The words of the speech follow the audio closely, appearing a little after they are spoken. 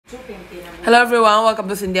Hello everyone, welcome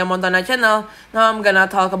to Cynthia Montana channel. Now I'm gonna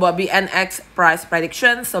talk about Bnx price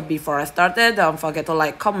prediction. So before I started, don't forget to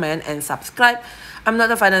like, comment, and subscribe. I'm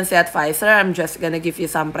not a financial advisor. I'm just gonna give you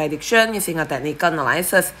some prediction using a technical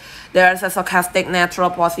analysis. There's a stochastic natural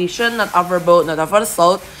position, not overbought, not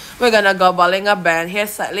oversold. We're gonna go Bollinger Band here,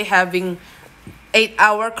 slightly having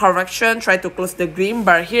 8-hour correction. Try to close the green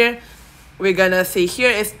bar here. We're gonna see here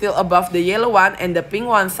is still above the yellow one and the pink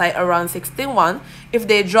one side around 16.1. If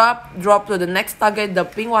they drop to the next target, the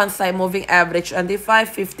pink one side moving average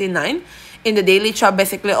 25.59. In the daily chart,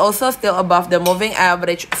 basically also still above the moving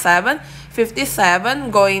average 7.57.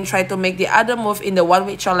 Going try to make the other move in the 1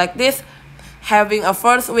 week chart like this, having a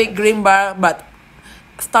first week green bar, but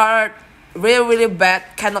start really bad,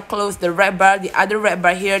 cannot close the red bar, the other red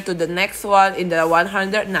bar here to the next one in the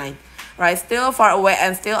 109. Right, still far away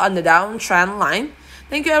and still on the downtrend line.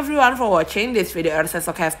 Thank you everyone for watching this video. It's a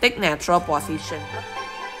stochastic natural position.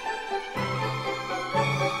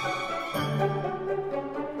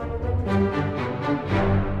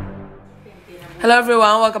 Hello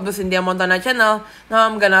everyone, welcome to Cynthia Montana channel. Now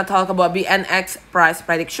I'm gonna talk about Bnx price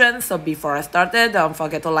prediction. So before I started, don't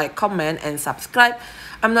forget to like, comment, and subscribe.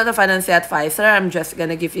 I'm not a financial advisor. I'm just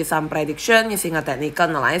gonna give you some prediction using a technical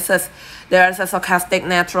analysis. There's a stochastic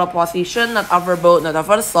natural position, not overbought, not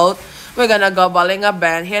oversold. We're gonna go Bollinger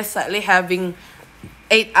Band here, slightly having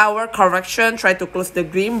 8-hour correction. Try to close the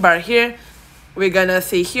green bar here. We're gonna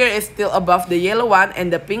see here is still above the yellow one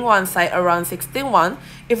and the pink one side around 16.1.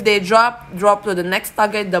 If they drop to the next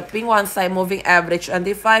target, the pink one side moving average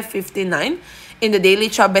 25.59. In the daily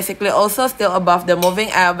chart, basically also still above the moving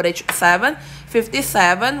average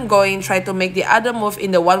 7.57. Going try to make the other move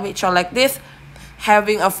in the 1 week chart like this,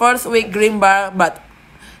 having a first week green bar, but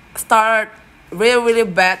start really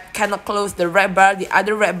bad, cannot close the red bar, the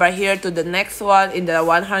other red bar here to the next one in the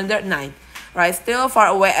 109. Right, still far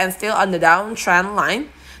away and still on the downtrend line.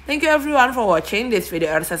 Thank you everyone for watching this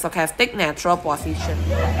video. It's a stochastic natural position.